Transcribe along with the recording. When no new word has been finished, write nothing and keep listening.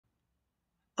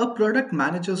A product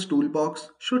manager's toolbox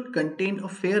should contain a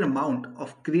fair amount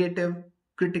of creative,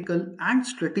 critical, and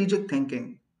strategic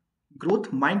thinking, growth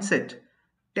mindset,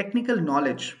 technical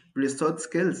knowledge, research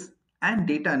skills, and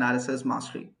data analysis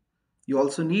mastery. You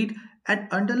also need an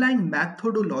underlying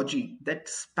methodology that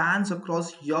spans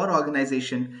across your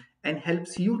organization and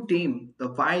helps you tame the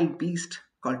wild beast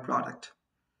called product.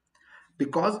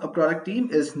 Because a product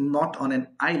team is not on an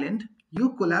island, you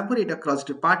collaborate across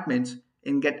departments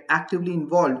and get actively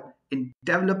involved in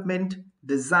development,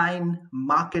 design,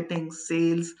 marketing,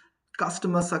 sales,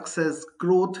 customer success,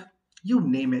 growth, you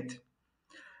name it.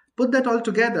 Put that all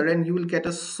together and you will get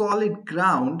a solid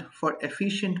ground for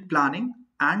efficient planning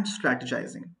and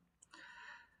strategizing.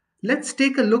 Let's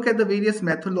take a look at the various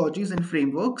methodologies and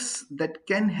frameworks that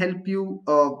can help you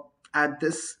at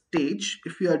this stage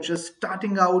if you are just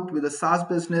starting out with a SaaS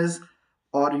business,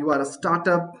 or you are a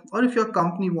startup, or if your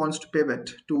company wants to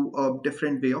pivot to a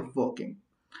different way of working.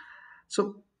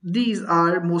 So these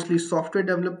are mostly software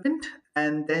development,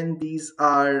 and then these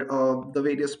are the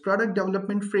various product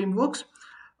development frameworks.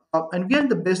 And we are in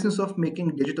the business of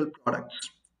making digital products.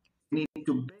 We need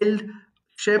to build,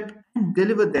 ship, and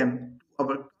deliver them to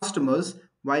our customers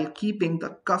while keeping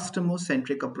the customer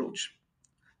centric approach.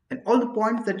 And all the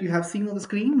points that you have seen on the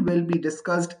screen will be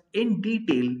discussed in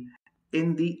detail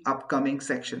in the upcoming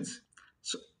sections.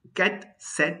 So get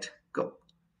set